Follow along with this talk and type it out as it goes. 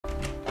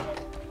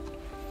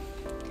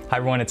Hi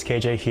everyone, it's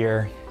KJ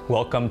here.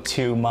 Welcome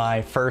to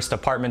my first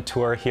apartment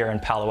tour here in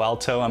Palo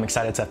Alto. I'm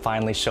excited to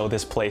finally show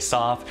this place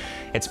off.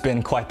 It's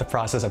been quite the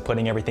process of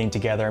putting everything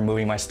together and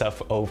moving my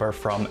stuff over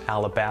from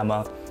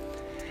Alabama.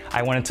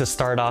 I wanted to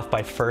start off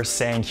by first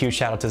saying huge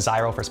shout out to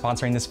Zyro for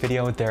sponsoring this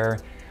video. They're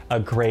a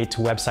great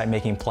website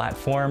making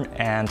platform,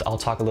 and I'll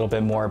talk a little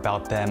bit more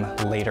about them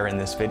later in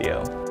this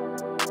video.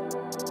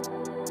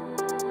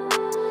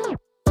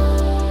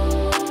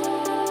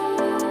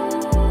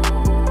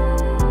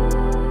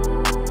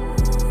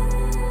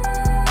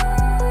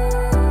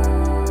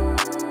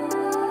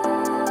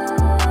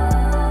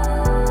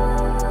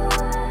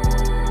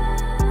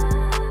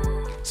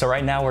 So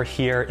right now we're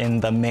here in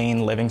the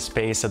main living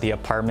space of the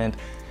apartment.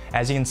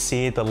 As you can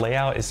see, the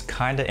layout is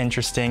kind of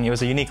interesting. It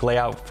was a unique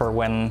layout for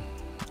when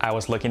I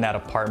was looking at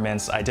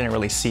apartments. I didn't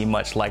really see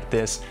much like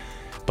this,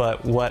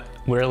 but what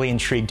really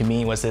intrigued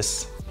me was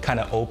this kind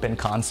of open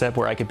concept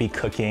where I could be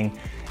cooking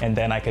and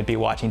then I could be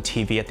watching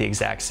TV at the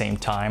exact same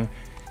time.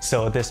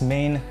 So this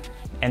main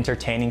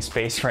entertaining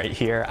space right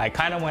here, I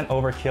kind of went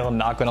overkill, I'm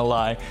not gonna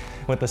lie,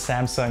 with the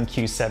Samsung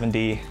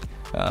Q70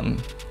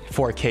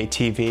 4K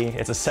TV.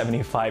 It's a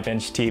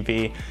 75-inch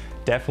TV.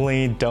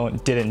 Definitely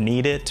didn't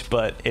need it,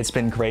 but it's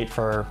been great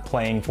for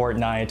playing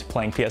Fortnite,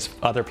 playing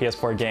other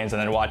PS4 games,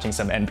 and then watching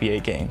some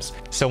NBA games.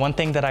 So one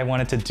thing that I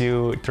wanted to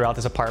do throughout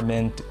this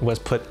apartment was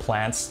put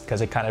plants,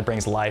 because it kind of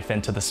brings life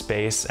into the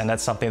space, and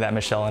that's something that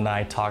Michelle and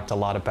I talked a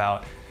lot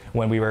about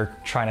when we were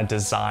trying to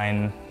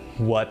design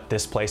what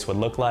this place would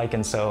look like.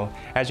 And so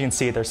as you can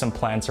see, there's some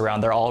plants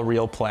around. They're all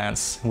real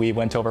plants. We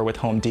went over with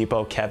Home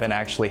Depot. Kevin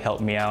actually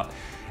helped me out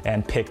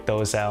and pick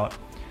those out.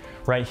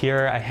 Right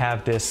here, I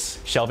have this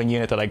shelving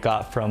unit that I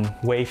got from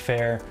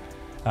Wayfair.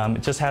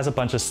 It just has a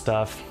bunch of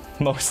stuff,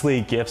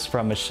 mostly gifts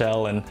from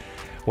Michelle, and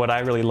what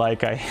I really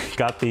like, I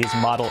got these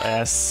Model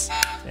S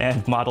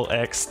and Model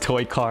X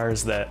toy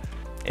cars that,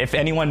 if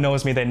anyone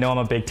knows me, they know I'm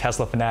a big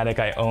Tesla fanatic.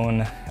 I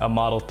own a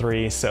Model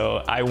 3,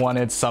 so I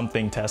wanted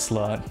something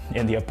Tesla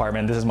in the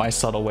apartment. This is my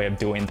subtle way of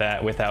doing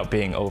that without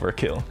being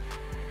overkill.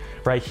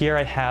 Right here,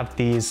 I have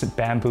these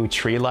bamboo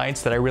tree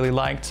lights that I really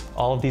liked.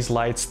 All of these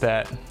lights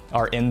that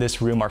are in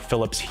this room are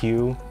Philips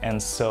Hue, and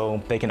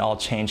so they can all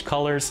change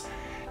colors.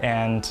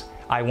 And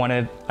I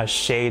wanted a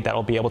shade that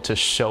will be able to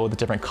show the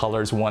different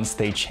colors once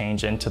they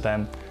change into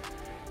them.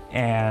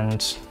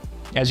 And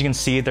as you can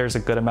see, there's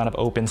a good amount of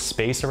open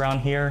space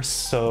around here.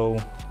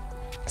 So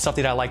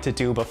something that I like to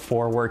do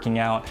before working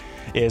out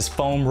is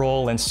foam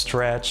roll and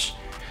stretch.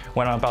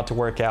 When I'm about to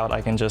work out, I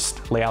can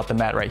just lay out the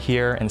mat right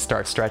here and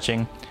start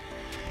stretching.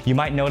 You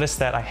might notice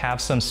that I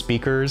have some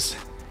speakers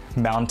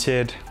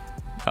mounted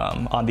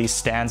on these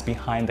stands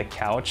behind the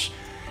couch,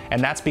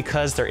 and that's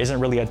because there isn't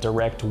really a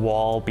direct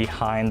wall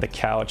behind the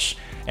couch,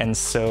 and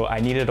so I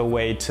needed a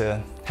way to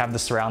have the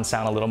surround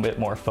sound a little bit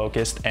more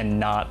focused and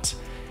not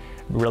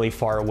really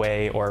far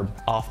away or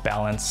off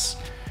balance.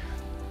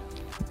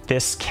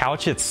 This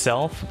couch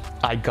itself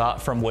I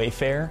got from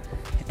Wayfair,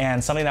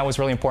 and something that was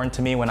really important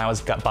to me when I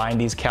was buying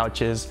these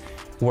couches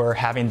were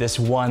having this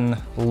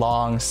one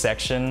long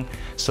section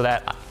so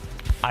that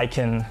I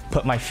can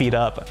put my feet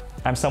up.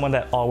 I'm someone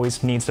that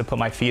always needs to put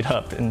my feet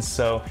up, and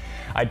so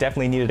I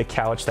definitely needed a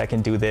couch that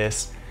can do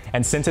this.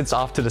 And since it's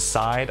off to the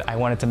side, I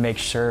wanted to make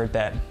sure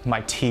that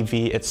my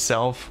TV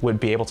itself would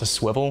be able to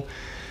swivel.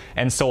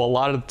 And so a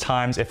lot of the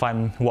times if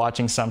I'm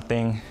watching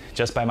something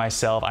just by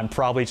myself, I'm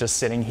probably just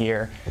sitting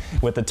here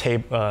with the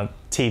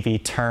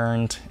TV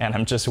turned and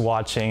I'm just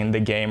watching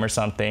the game or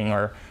something,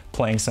 or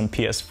playing some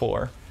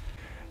PS4.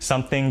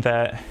 Something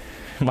that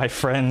my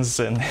friends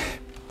and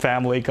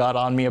family got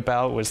on me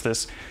about was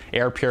this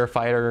air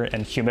purifier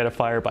and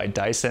humidifier by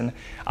Dyson.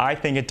 I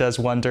think it does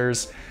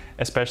wonders,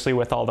 especially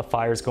with all the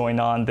fires going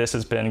on. This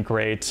has been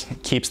great.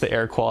 It keeps the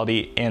air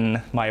quality in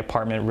my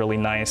apartment really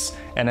nice,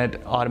 and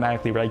it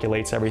automatically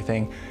regulates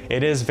everything.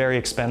 It is very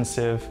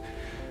expensive,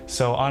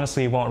 so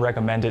honestly won't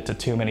recommend it to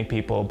too many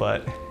people,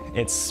 but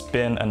it's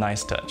been a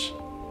nice touch.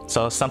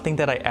 So something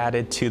that I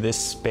added to this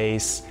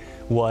space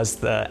was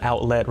the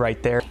outlet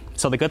right there.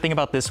 So the good thing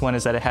about this one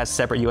is that it has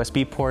separate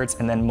USB ports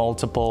and then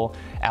multiple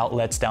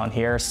outlets down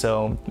here.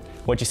 So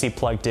what you see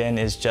plugged in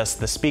is just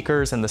the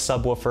speakers and the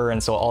subwoofer,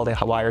 and so all the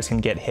wires can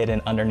get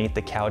hidden underneath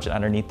the couch and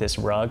underneath this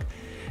rug.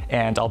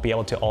 And I'll be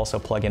able to also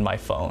plug in my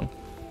phone.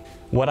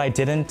 What I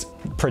didn't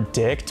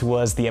predict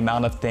was the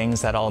amount of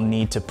things that I'll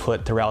need to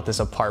put throughout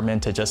this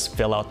apartment to just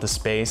fill out the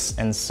space.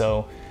 And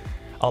so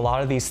a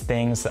lot of these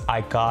things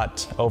I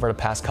got over the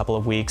past couple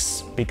of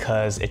weeks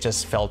because it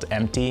just felt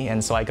empty.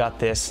 And so I got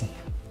this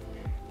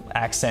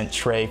accent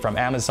tray from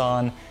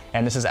Amazon,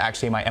 and this is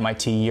actually my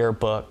MIT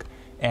yearbook.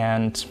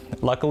 And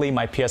luckily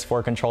my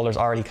PS4 controllers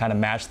already kind of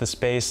match the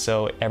space,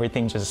 so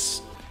everything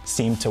just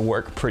seemed to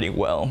work pretty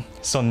well.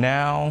 So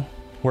now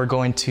we're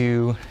going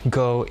to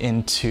go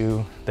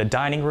into the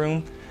dining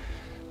room.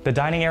 The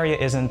dining area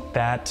isn't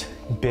that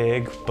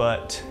big,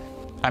 but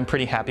I'm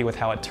pretty happy with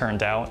how it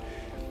turned out.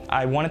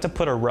 I wanted to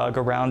put a rug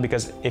around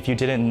because if you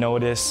didn't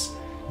notice,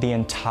 the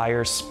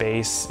entire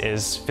space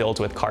is filled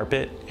with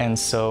carpet, and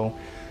so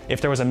If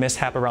there was a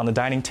mishap around the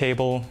dining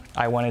table,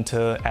 I wanted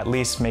to at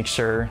least make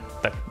sure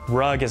the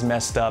rug is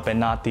messed up and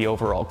not the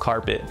overall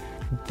carpet.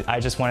 I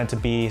just wanted to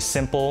be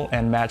simple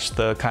and match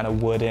the kind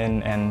of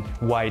wooden and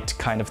white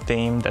kind of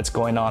theme that's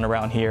going on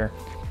around here.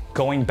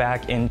 Going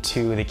back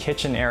into the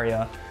kitchen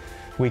area,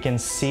 we can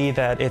see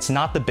that it's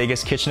not the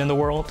biggest kitchen in the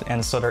world,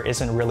 and so there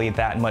isn't really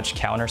that much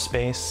counter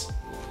space.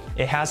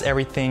 It has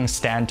everything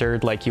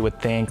standard like you would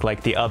think,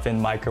 like the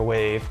oven,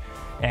 microwave,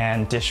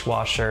 and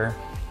dishwasher.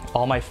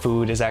 All my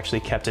food is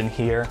actually kept in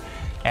here,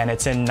 and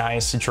it's in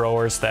nice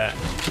drawers that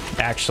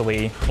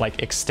actually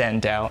like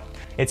extend out.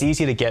 It's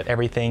easy to get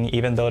everything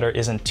even though there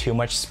isn't too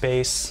much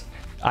space.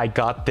 I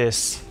got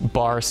this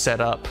bar set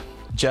up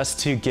just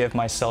to give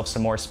myself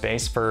some more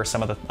space for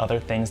some of the other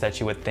things that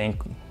you would think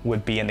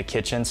would be in the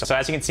kitchen. So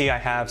as you can see, I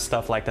have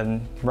stuff like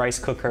the rice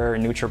cooker,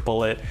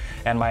 NutriBullet,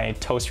 and my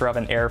toaster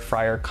oven air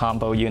fryer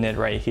combo unit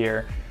right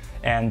here.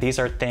 And these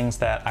are things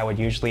that I would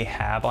usually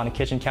have on a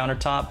kitchen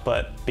countertop,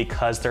 but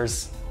because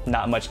there's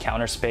not much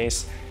counter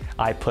space,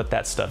 I put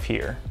that stuff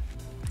here.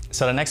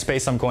 So the next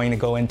space I'm going to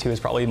go into is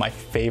probably my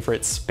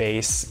favorite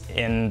space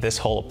in this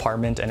whole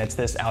apartment, and it's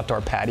this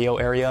outdoor patio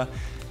area.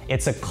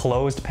 It's a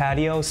closed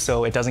patio,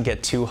 so it doesn't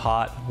get too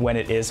hot when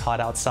it is hot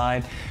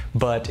outside,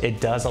 but it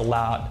does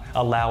allow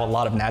a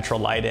lot of natural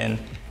light in.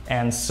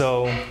 And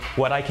so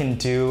what I can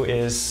do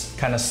is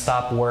kind of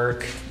stop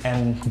work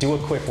and do a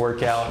quick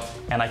workout,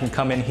 and I can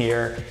come in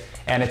here,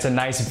 and it's a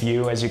nice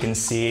view. As you can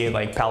see,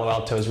 like Palo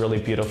Alto is really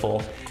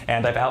beautiful.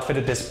 And I've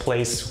outfitted this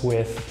place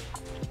with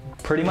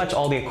pretty much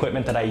all the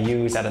equipment that I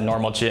use at a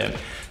normal gym.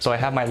 So I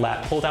have my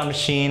lat pull down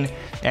machine,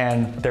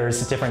 and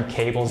there's different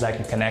cables that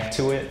can connect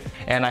to it.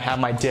 And I have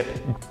my dip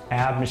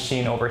ab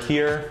machine over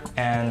here.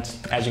 And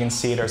as you can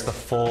see, there's the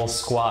full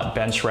squat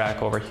bench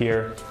rack over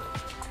here.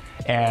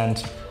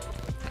 And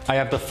I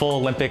have the full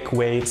Olympic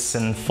weights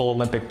and full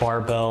Olympic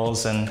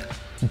barbells and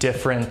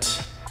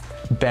different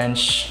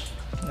bench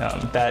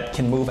that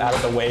can move out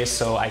of the way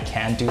so I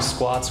can do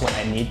squats when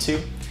I need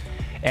to.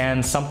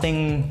 And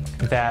something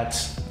that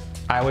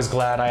I was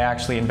glad I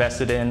actually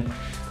invested in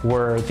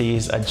were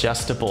these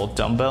adjustable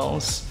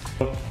dumbbells.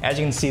 As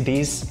you can see,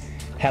 these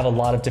have a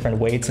lot of different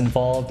weights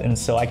involved, and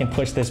so I can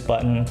push this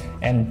button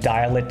and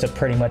dial it to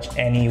pretty much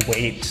any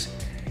weight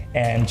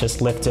and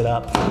just lift it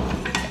up.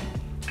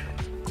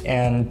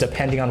 And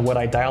depending on what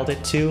I dialed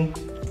it to,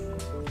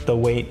 the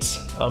weight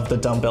of the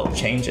dumbbell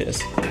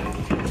changes.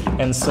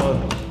 And so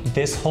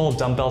this whole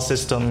dumbbell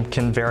system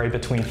can vary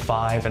between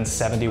 5 and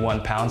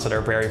 71 pounds, so they're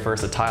very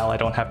versatile. I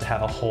don't have to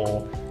have a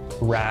whole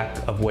rack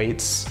of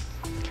weights.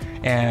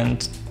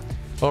 And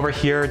over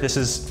here, this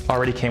is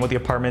already came with the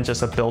apartment,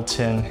 just a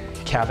built-in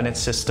cabinet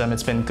system.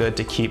 It's been good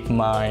to keep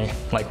my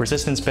like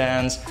resistance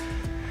bands,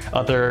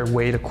 other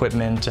weight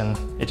equipment, and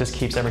it just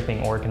keeps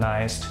everything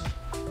organized.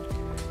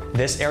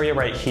 This area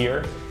right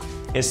here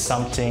is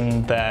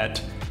something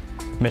that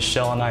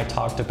Michelle and I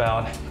talked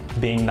about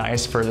being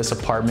nice for this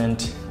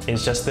apartment,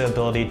 is just the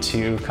ability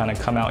to kind of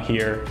come out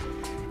here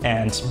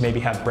and maybe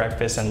have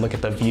breakfast and look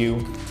at the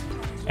view.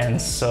 And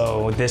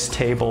so this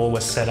table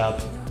was set up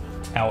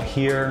out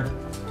here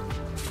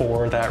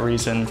for that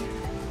reason.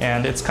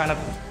 And it's kind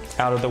of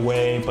out of the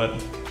way, but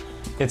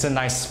it's a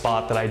nice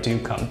spot that I do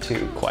come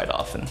to quite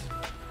often.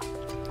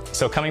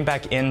 So coming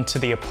back into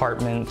the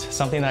apartment,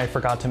 something that I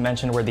forgot to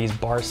mention were these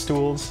bar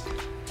stools.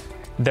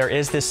 There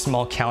is this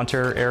small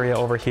counter area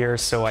over here,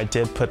 so I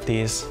did put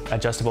these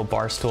adjustable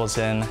bar stools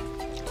in.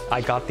 I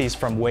got these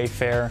from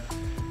Wayfair.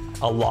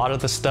 A lot of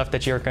the stuff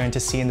that you're going to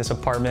see in this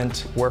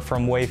apartment were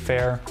from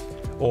Wayfair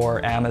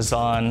or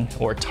Amazon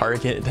or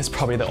Target. That's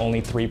probably the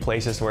only 3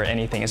 places where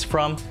anything is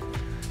from.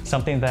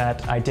 Something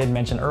that I did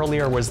mention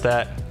earlier was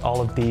that all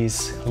of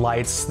these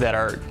lights that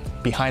are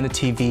behind the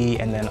TV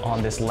and then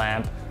on this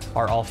lamp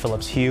are all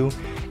Philips Hue.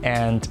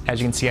 And as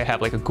you can see, I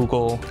have like a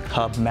Google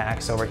Hub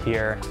Max over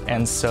here.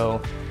 And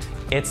so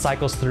it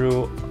cycles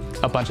through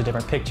a bunch of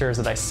different pictures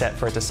that I set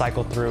for it to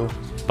cycle through,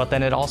 but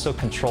then it also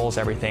controls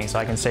everything. So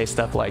I can say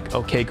stuff like,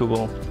 okay,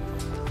 Google,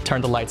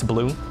 turn the lights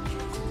blue.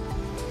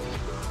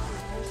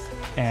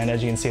 And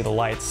as you can see, the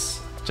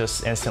lights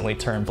just instantly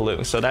turn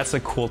blue. So that's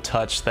a cool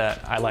touch that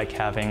I like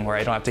having, where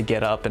I don't have to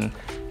get up and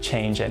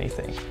change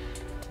anything.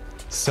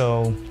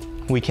 So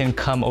we can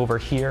come over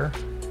here,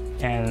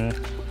 and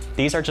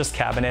these are just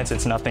cabinets.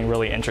 It's nothing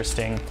really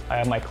interesting. I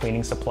have my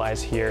cleaning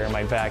supplies here,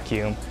 my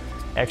vacuum,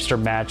 extra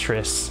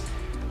mattress,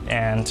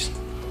 and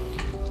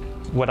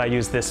what I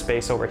use this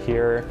space over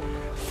here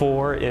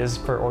for is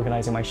for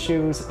organizing my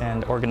shoes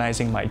and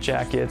organizing my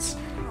jackets.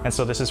 And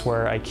so this is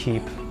where I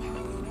keep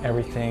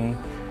everything,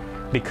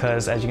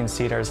 because as you can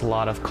see, there's a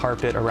lot of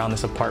carpet around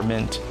this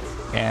apartment,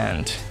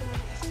 and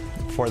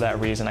for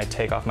that reason I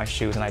take off my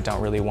shoes, and I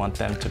don't really want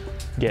them to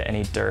get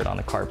any dirt on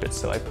the carpet,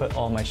 so I put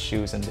all my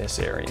shoes in this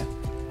area.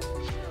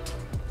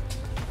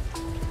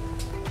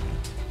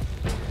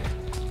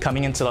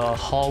 Coming into the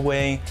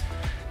hallway,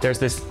 there's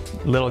this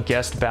little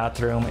guest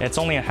bathroom. It's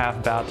only a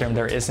half bathroom.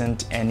 There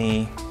isn't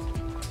any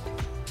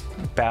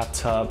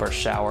bathtub or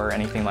shower or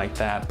anything like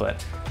that,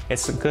 but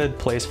it's a good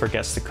place for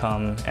guests to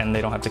come, and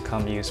they don't have to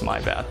come use my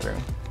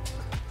bathroom.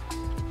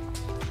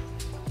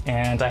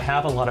 And I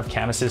have a lot of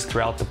canvases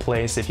throughout the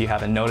place if you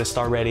haven't noticed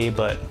already,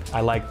 but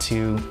I like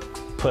to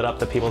put up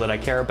the people that I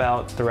care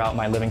about throughout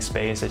my living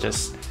space. It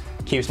just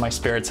keeps my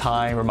spirits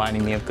high,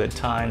 reminding me of good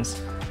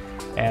times.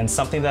 And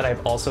something that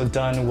I've also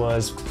done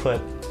was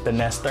put the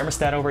Nest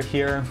thermostat over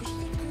here.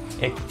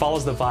 It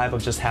follows the vibe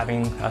of just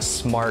having a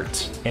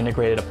smart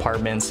integrated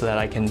apartment so that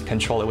I can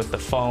control it with the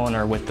phone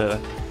or with the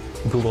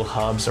Google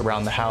hubs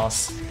around the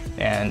house,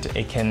 and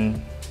it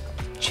can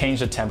change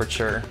the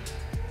temperature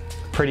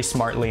pretty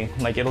smartly.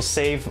 Like, it'll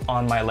save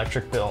on my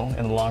electric bill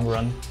in the long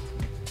run.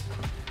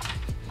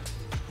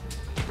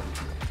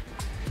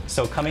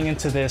 So coming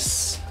into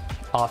this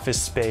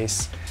office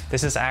space,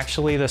 this is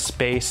actually the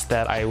space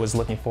that I was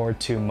looking forward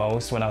to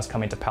most when I was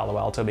coming to Palo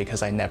Alto,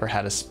 because I never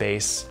had a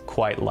space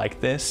quite like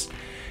this.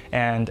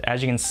 And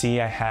as you can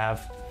see, I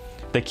have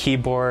the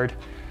keyboard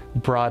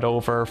brought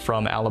over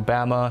from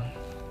Alabama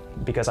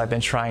because I've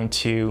been trying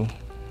to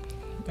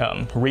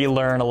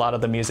relearn a lot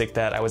of the music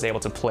that I was able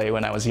to play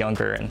when I was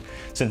younger. And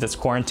since it's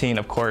quarantine,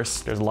 of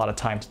course, there's a lot of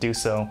time to do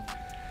so.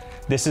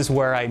 This is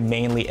where I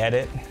mainly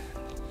edit.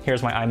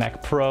 Here's my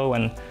iMac Pro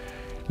and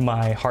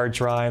my hard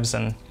drives,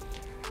 and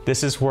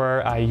this is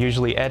where I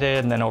usually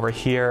edit. And then over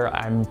here,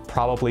 I'm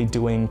probably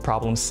doing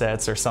problem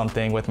sets or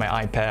something with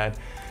my iPad.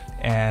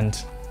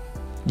 And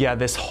yeah,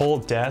 this whole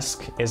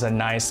desk is a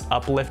nice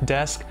uplift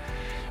desk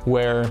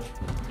where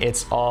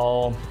it's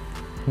all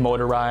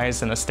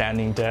motorized and a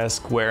standing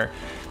desk where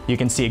you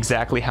can see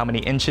exactly how many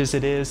inches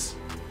it is.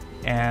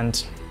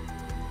 And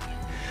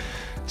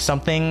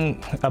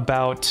something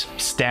about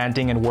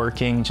standing and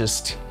working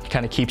just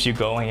kind of keeps you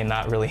going and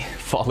not really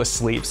fall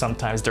asleep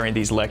sometimes during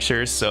these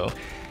lectures. So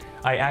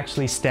I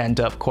actually stand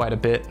up quite a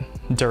bit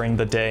during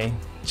the day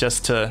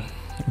just to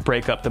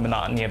break up the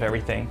monotony of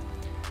everything.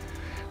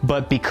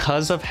 But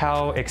because of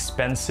how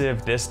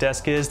expensive this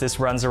desk is, this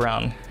runs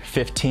around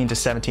 $1,500 to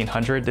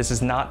 $1,700. This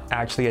is not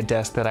actually a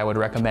desk that I would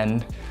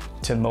recommend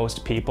to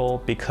most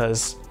people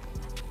because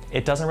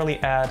it doesn't really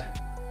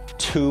add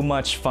too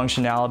much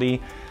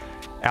functionality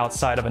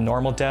outside of a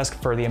normal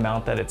desk for the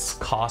amount that it's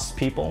cost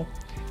people.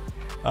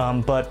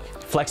 But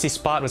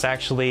Flexispot was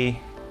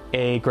actually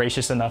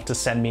gracious enough to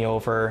send me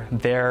over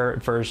their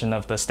version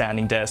of the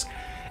standing desk.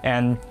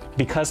 And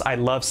because I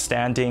love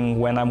standing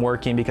when I'm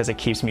working because it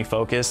keeps me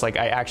focused, like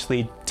I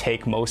actually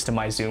take most of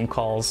my Zoom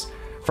calls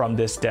from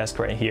this desk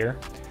right here.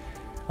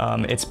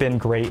 It's been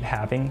great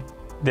having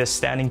this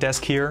standing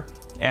desk here.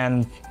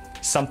 And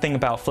something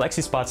about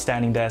Flexispot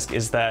standing desk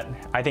is that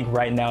I think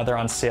right now they're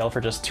on sale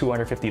for just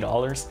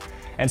 $250.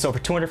 And so for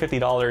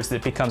 $250,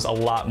 it becomes a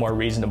lot more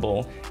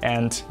reasonable.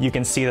 And you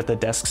can see that the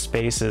desk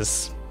space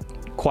is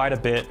quite a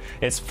bit.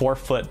 It's 4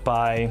 foot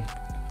by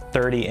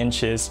 30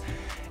 inches.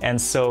 And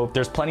so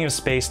there's plenty of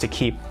space to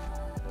keep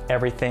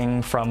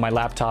everything from my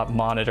laptop,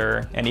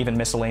 monitor, and even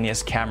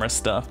miscellaneous camera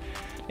stuff.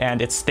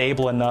 And it's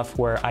stable enough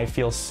where I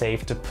feel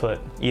safe to put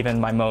even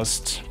my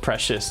most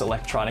precious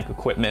electronic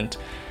equipment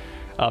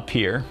up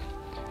here.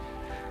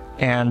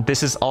 And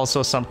this is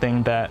also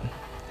something that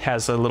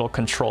has a little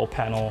control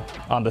panel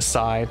on the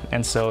side,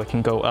 and so it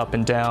can go up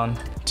and down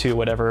to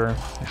whatever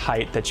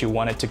height that you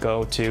want it to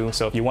go to.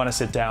 So if you want to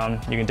sit down,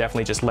 you can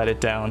definitely just let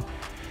it down.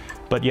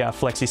 But yeah,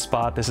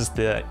 Flexispot, this is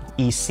the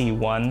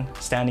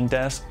EC1 standing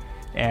desk,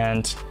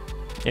 and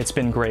it's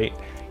been great.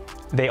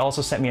 They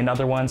also sent me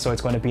another one, so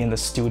it's going to be in the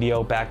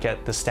studio back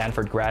at the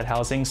Stanford grad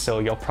housing, so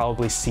you'll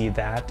probably see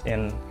that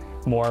in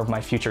more of my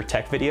future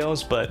tech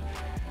videos. But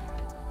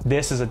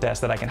this is a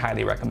desk that I can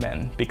highly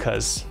recommend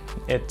because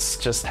it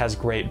just has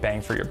great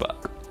bang for your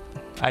buck.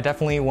 I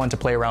definitely want to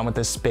play around with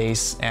this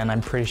space, and I'm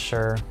pretty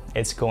sure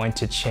it's going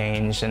to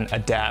change and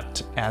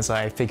adapt as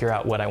I figure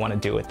out what I want to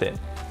do with it.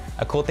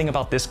 A cool thing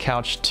about this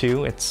couch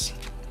too, it's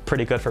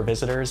pretty good for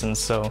visitors, and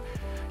so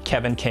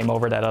Kevin came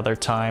over that other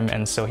time,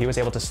 and so he was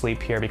able to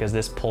sleep here because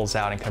this pulls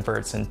out and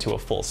converts into a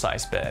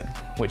full-size bed,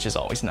 which is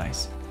always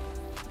nice.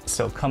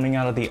 So coming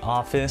out of the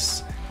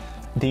office,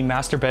 the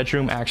master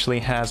bedroom actually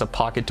has a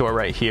pocket door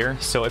right here.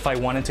 So if I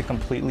wanted to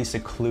completely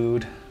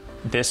seclude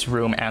this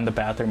room and the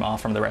bathroom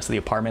off from the rest of the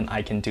apartment,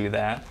 I can do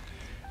that.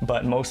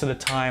 But most of the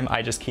time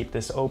I just keep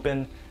this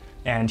open,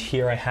 and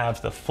here I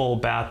have the full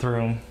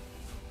bathroom.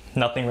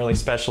 Nothing really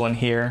special in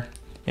here.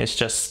 It's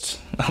just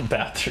a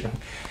bathroom.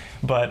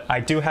 But I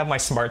do have my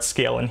smart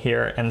scale in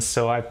here, and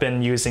so I've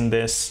been using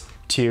this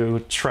to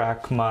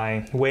track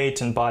my weight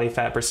and body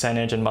fat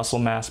percentage and muscle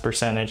mass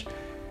percentage.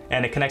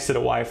 And it connects to the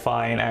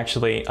Wi-Fi and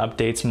actually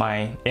updates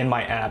in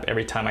my app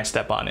every time I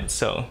step on it.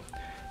 So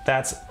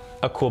that's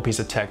a cool piece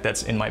of tech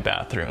that's in my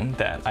bathroom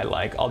that I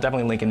like. I'll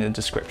definitely link it in the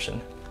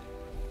description.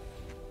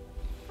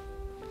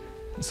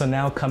 So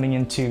now coming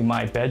into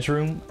my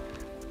bedroom,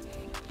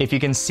 if you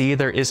can see,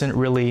 there isn't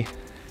really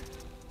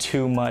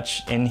too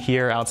much in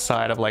here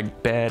outside of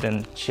like bed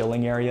and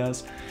chilling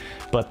areas,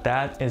 but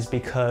that is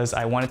because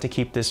I wanted to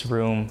keep this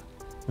room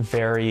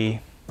very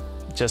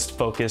just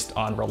focused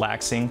on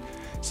relaxing.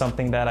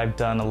 Something that I've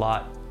done a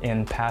lot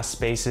in past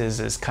spaces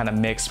is kind of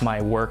mix my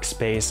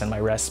workspace and my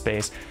rest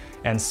space.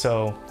 And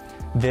so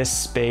this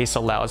space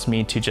allows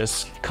me to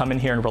just come in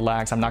here and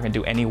relax. I'm not gonna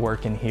do any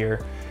work in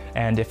here.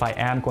 And if I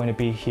am going to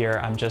be here,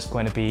 I'm just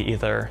going to be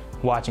either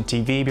watching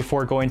TV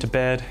before going to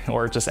bed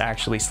or just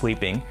actually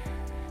sleeping.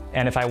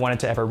 And if I wanted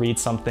to ever read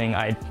something,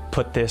 I'd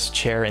put this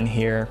chair in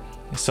here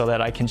so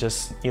that I can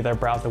just either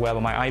browse the web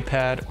on my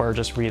iPad or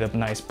just read a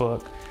nice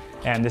book.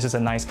 And this is a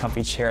nice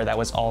comfy chair that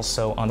was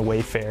also on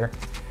Wayfair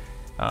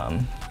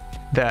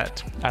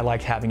that I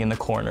like having in the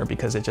corner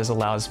because it just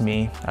allows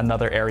me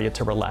another area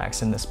to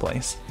relax in this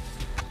place.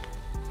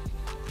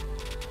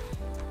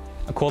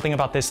 A cool thing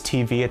about this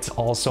TV, it's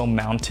also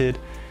mounted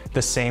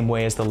the same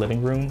way as the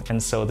living room,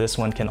 and so this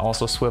one can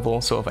also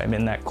swivel, so if I'm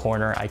in that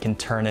corner, I can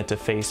turn it to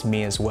face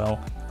me as well.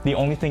 The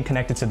only thing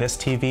connected to this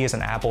TV is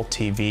an Apple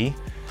TV,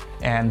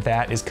 and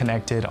that is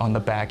connected on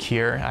the back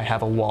here. I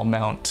have a wall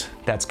mount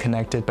that's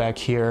connected back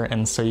here,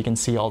 and so you can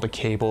see all the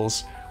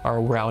cables are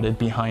routed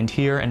behind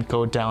here and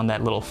go down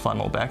that little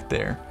funnel back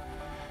there.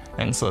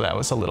 And so that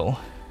was a little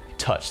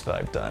touch that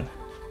I've done.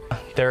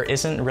 There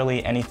isn't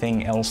really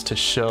anything else to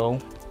show.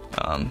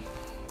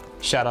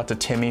 Shout out to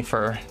Timmy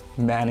for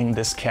manning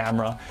this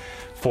camera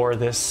for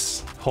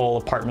this whole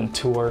apartment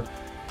tour,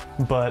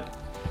 but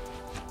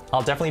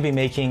I'll definitely be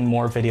making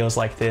more videos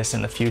like this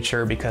in the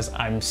future because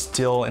I'm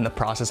still in the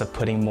process of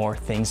putting more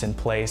things in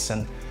place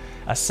and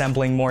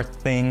assembling more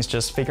things,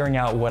 just figuring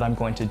out what I'm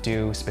going to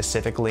do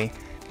specifically.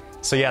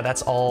 So yeah,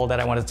 that's all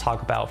that I want to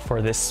talk about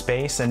for this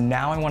space. And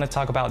now I want to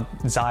talk about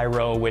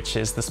Zyro, which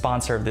is the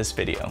sponsor of this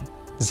video.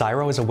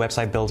 Zyro is a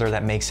website builder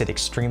that makes it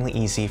extremely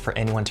easy for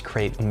anyone to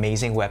create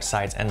amazing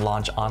websites and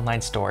launch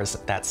online stores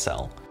that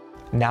sell.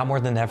 Now more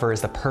than ever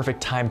is the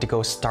perfect time to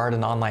go start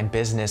an online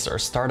business or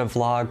start a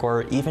vlog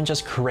or even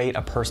just create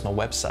a personal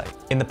website.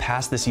 In the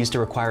past, this used to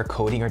require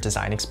coding or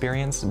design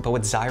experience, but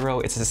with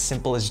Zyro, it's as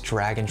simple as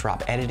drag and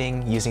drop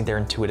editing using their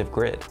intuitive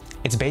grid.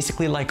 It's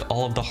basically like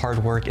all of the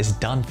hard work is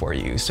done for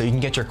you, so you can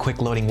get your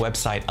quick loading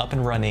website up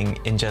and running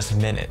in just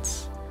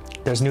minutes.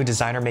 There's new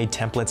designer-made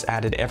templates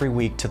added every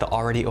week to the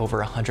already over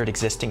 100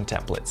 existing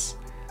templates.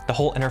 The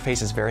whole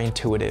interface is very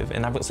intuitive,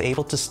 and I was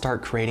able to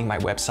start creating my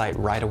website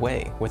right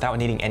away without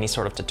needing any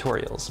sort of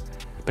tutorials.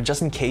 But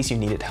just in case you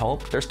needed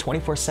help, there's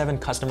 24/7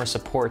 customer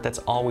support that's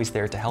always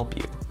there to help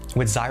you.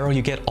 With Zyro,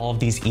 you get all of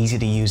these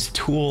easy-to-use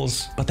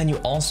tools, but then you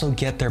also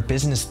get their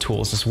business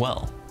tools as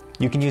well.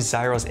 You can use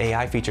Zyro's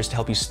AI features to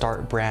help you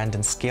start, brand,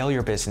 and scale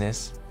your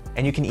business.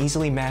 And you can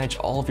easily manage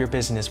all of your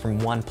business from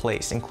one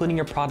place, including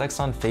your products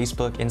on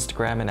Facebook,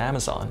 Instagram, and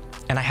Amazon.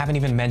 And I haven't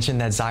even mentioned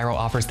that Zyro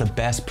offers the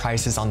best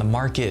prices on the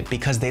market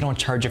because they don't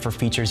charge you for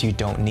features you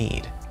don't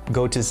need.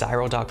 Go to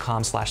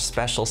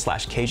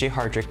zyro.com/special/KJ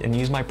Hardrict and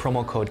use my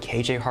promo code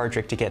KJ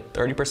Hardrict to get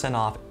 30%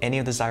 off any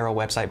of the Zyro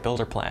website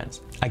builder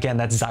plans. Again,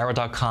 that's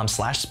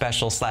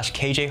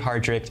zyro.com/special/KJ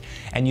Hardrict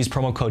and use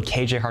promo code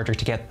KJ Hardrict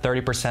to get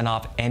 30%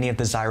 off any of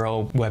the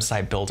Zyro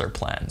website builder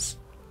plans.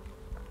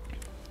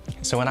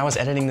 So when I was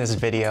editing this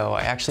video,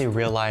 I actually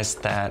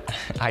realized that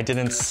I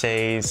didn't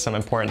say some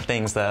important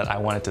things that I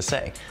wanted to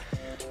say.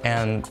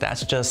 And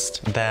that's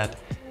just that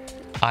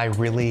I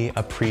really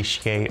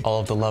appreciate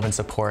all of the love and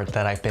support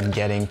that I've been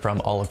getting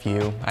from all of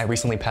you. I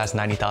recently passed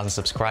 90,000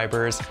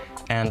 subscribers,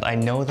 and I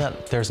know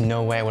that there's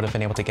no way I would have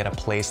been able to get a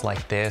place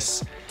like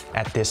this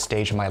at this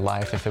stage of my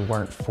life if it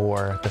weren't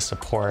for the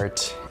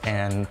support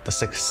and the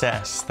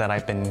success that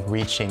I've been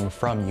reaching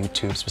from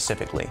YouTube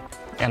specifically.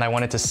 And I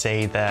wanted to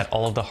say that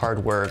all of the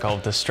hard work, all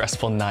of the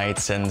stressful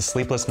nights and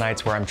sleepless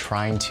nights where I'm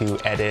trying to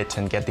edit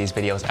and get these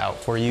videos out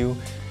for you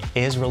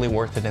is really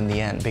worth it in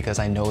the end, because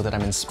I know that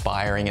I'm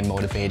inspiring and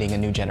motivating a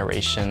new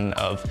generation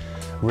of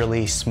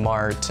really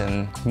smart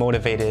and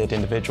motivated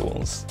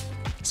individuals.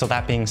 So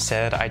that being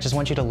said, I just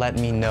want you to let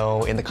me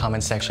know in the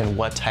comment section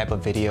what type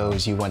of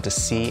videos you want to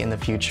see in the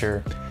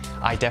future.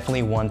 I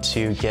definitely want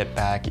to get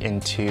back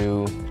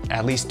into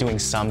at least doing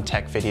some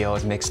tech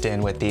videos mixed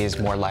in with these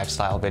more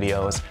lifestyle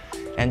videos.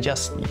 And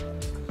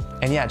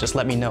yeah, just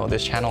let me know.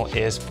 This channel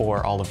is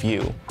for all of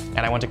you, and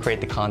I want to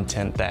create the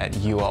content that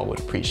you all would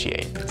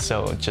appreciate.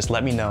 So just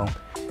let me know,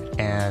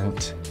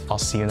 and I'll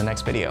see you in the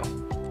next video.